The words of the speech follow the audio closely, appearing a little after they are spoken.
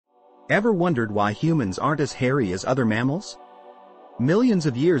Ever wondered why humans aren't as hairy as other mammals? Millions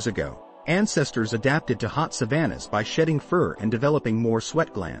of years ago, ancestors adapted to hot savannas by shedding fur and developing more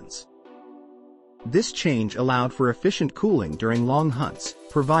sweat glands. This change allowed for efficient cooling during long hunts,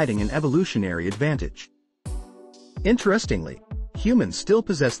 providing an evolutionary advantage. Interestingly, humans still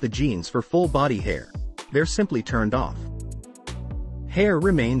possess the genes for full body hair. They're simply turned off. Hair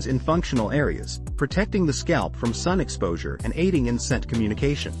remains in functional areas, protecting the scalp from sun exposure and aiding in scent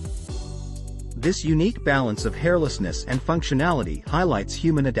communication. This unique balance of hairlessness and functionality highlights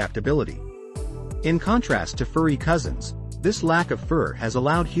human adaptability. In contrast to furry cousins, this lack of fur has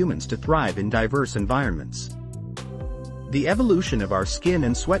allowed humans to thrive in diverse environments. The evolution of our skin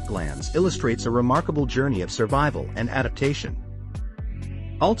and sweat glands illustrates a remarkable journey of survival and adaptation.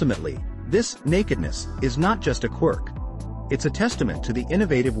 Ultimately, this nakedness is not just a quirk. It's a testament to the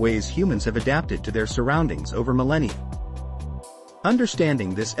innovative ways humans have adapted to their surroundings over millennia.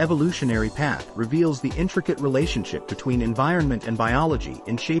 Understanding this evolutionary path reveals the intricate relationship between environment and biology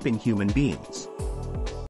in shaping human beings.